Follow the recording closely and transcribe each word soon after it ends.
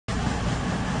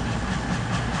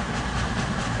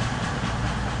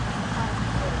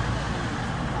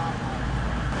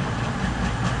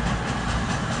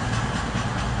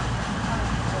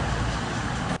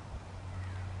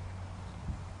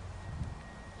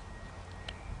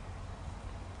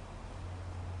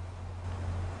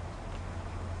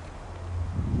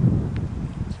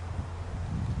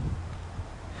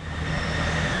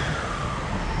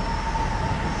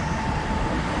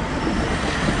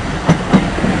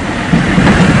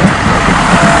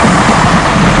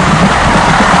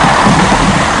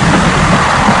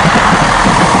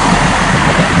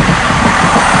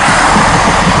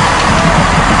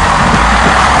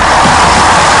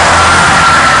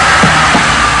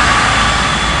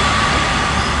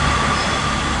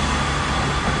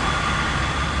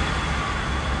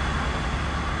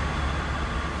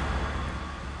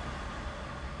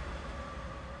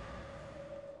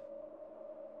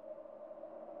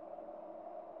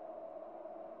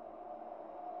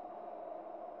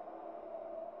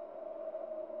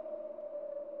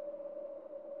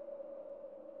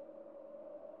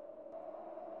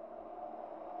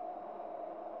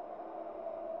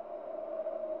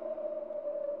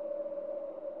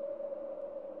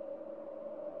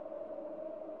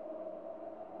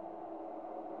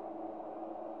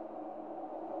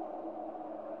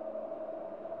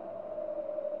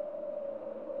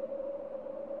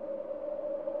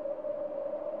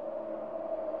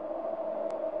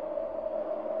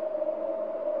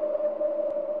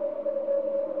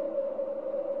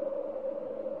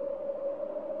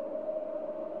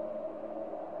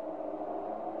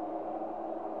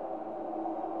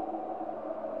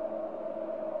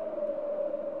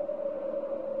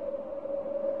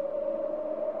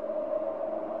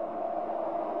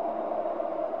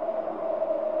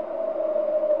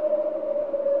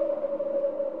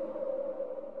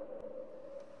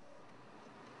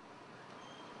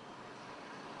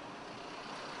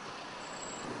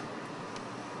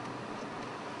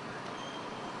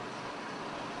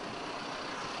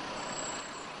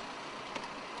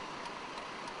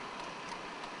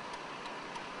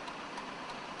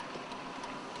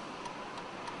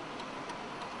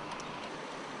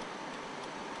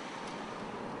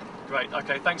Great,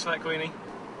 okay, thanks for that, Queenie.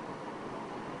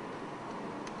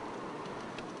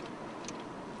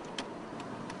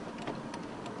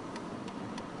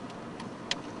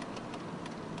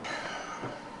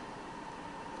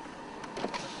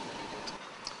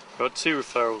 Got two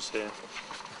referrals here.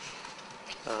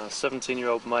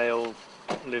 17-year-old male,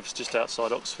 lives just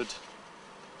outside Oxford.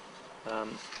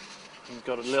 He's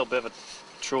got a little bit of a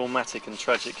traumatic and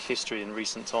tragic history in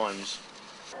recent times.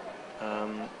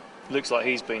 Looks like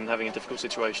he's been having a difficult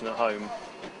situation at home,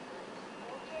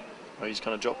 where he's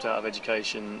kind of dropped out of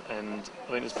education, and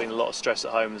I think there's been a lot of stress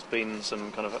at home. There's been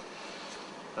some kind of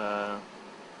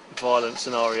violent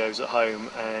scenarios at home,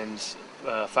 and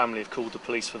family have called the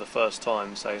police for the first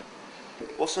time. So,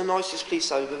 what's the nicest place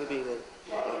I've ever been in?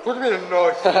 What do you mean a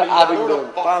nice place?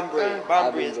 Abingdon.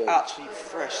 Banbury is actually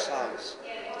fresh sounds.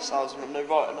 Sounds no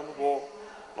right on the wall.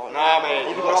 Like, nah, mate.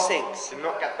 You've got sinks. Do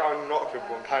not get down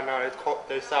Nottingham and come down.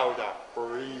 They sell that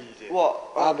freezing.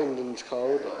 What? Abingdon's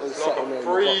cold. It's like a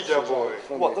freezer, boy.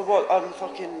 What, the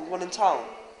fucking one in town?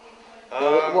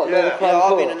 What, yeah. the Crown Yeah, I've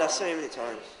Court? been in there so many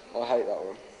times. I hate that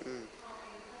one.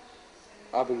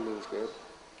 Abingdon's good.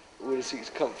 All the seats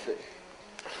comfy.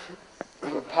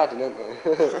 They're padding, aren't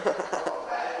they?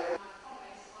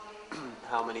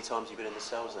 How many times have you been in the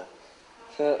cells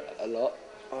there? A lot.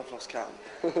 I've lost count.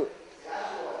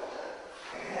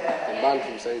 I'm banned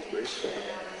from Sainsbury's.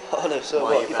 Oh no, so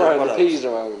Why what? you You Throwing the throw peas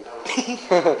around.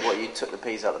 What, you took the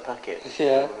peas out of the packet?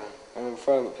 Yeah, and then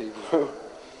throw them at people.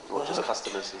 What, just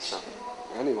customers and stuff?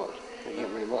 Anyone. It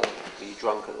doesn't really matter. Were you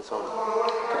drunk at the time?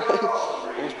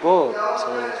 I was bored,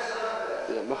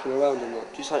 so yeah, nothing around in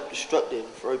that. Just like destructive,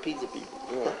 throw peas at people.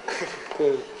 Yeah.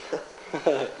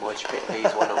 Why'd you pick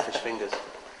peas? Why not fish fingers?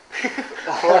 Fish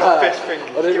fingers.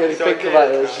 I didn't really think about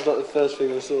it, it was just like the first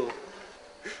thing I saw.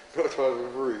 Not to have a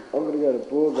room. I'm going to go to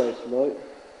Broadway tonight.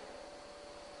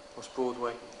 What's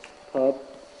Broadway? Pub.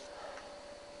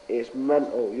 It's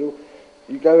mental.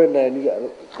 You go in there and you get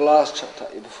a glass chucked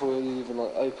at you before you even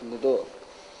like open the door.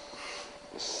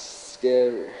 It's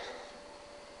scary.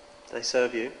 Do they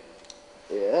serve you?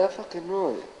 Yeah, fucking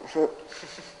right.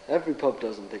 Every pub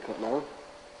does them pick up now.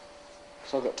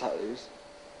 So I've got tattoos.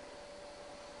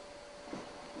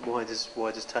 Why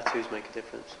does tattoos make a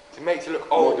difference? It makes you look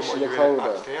older than Makes what you you look really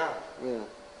older. actually are. Yeah.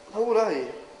 How old are you?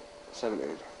 17.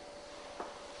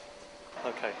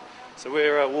 Okay, so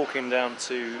we're walking down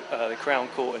to the Crown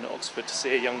Court in Oxford to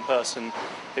see a young person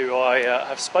who I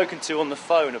have spoken to on the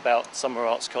phone about Summer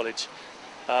Arts College,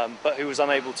 but who was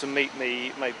unable to meet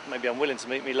me, maybe unwilling to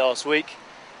meet me last week.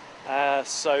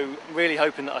 So really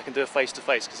hoping that I can do a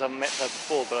face-to-face, because I haven't met her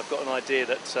before, but I've got an idea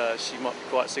that she might be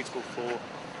quite suitable for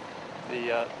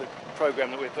the programme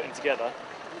that we're putting together.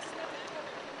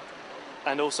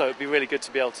 And also it'd be really good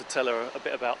to be able to tell her a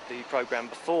bit about the programme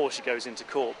before she goes into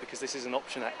court, because this is an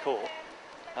option at court,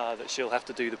 that she'll have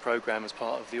to do the programme as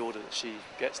part of the order that she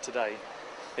gets today,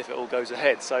 if it all goes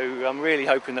ahead. So I'm really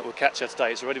hoping that we'll catch her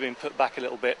today. It's already been put back a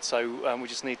little bit, so we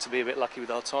just need to be a bit lucky with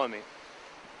our timing.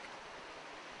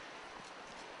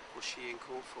 What's she in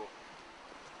court for?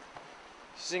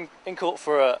 She's in court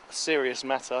for a serious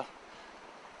matter,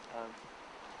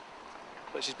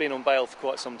 but she's been on bail for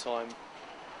quite some time,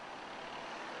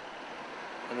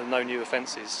 and there are no new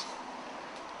offences.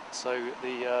 So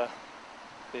the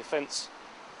offence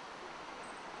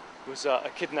was a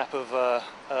kidnap of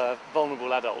a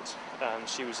vulnerable adult.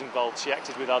 She was involved. She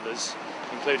acted with others,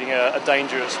 including a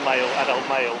dangerous adult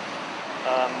male,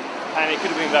 and it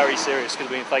could have been very serious. Could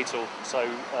have been fatal. So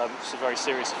it's a very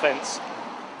serious offence.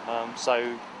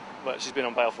 But she's been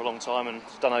on bail for a long time and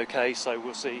done okay. So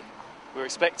we'll see. We're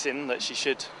expecting that she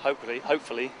should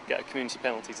hopefully get a community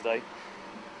penalty today.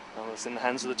 It's in the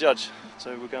hands of the judge,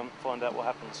 so we're going to find out what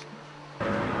happens.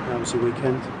 How was your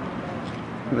weekend?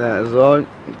 Yeah, it was alright.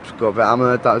 Just got a bit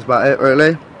hammered, that was about it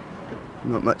really.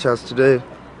 Not much else to do.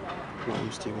 What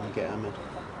else do you want to get hammered?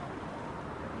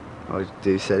 I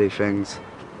do silly things.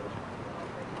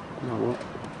 Like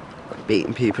what?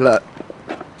 Beating people up.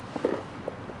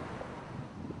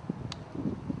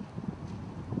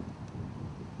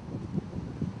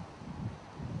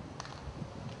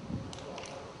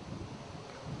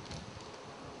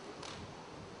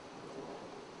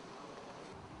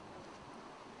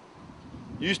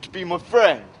 Used to be my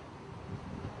friend.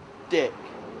 Dick.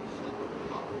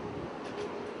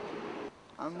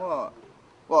 And what?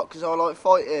 What, because I like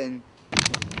fighting?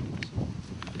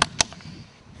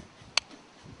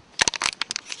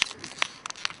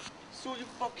 Sort your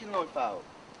fucking life out.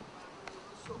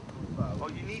 Oh,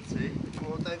 you need to?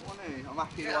 Well, I don't want to. I'm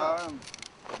happy where I am.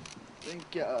 Then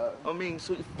get her. I mean,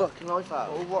 sort your fucking life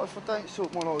out. Well, what if I don't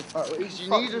sort my life out? You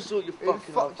need to sort your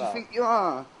fucking life out. Do you think you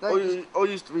are? I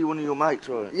used to be one of your mates,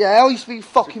 right? Yeah, I used to be your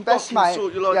fucking best mate.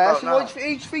 Sort your life yeah, out so now. why do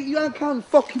you think you can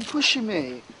fucking pushing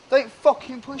me? Don't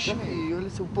fucking push me, you're a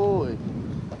little boy.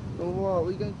 Or what? What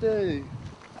are you going to do?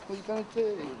 What are you going to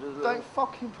do? Don't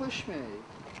fucking push me.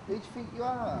 Who do you think you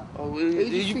are? Oh, who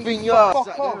you think you are?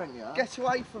 Fuck off. Get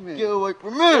away from me. Get away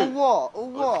from me. Or what? Or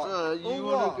what? You or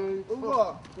want what? to go? Or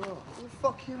what? Or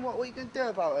fucking what? What are you going to do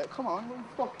about it? Come on. What are you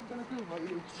fucking going to do about it,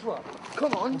 you little twat?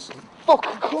 Come on.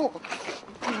 Fucking come on.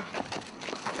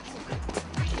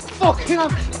 Fucking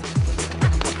up.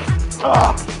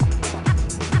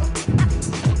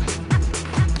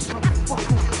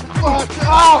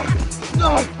 Ah! No!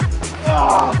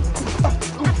 Ah!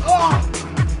 Ah!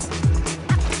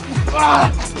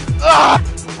 Ah! Ah!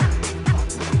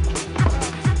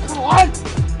 Come on!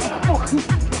 Fucking...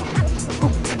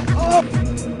 Ah!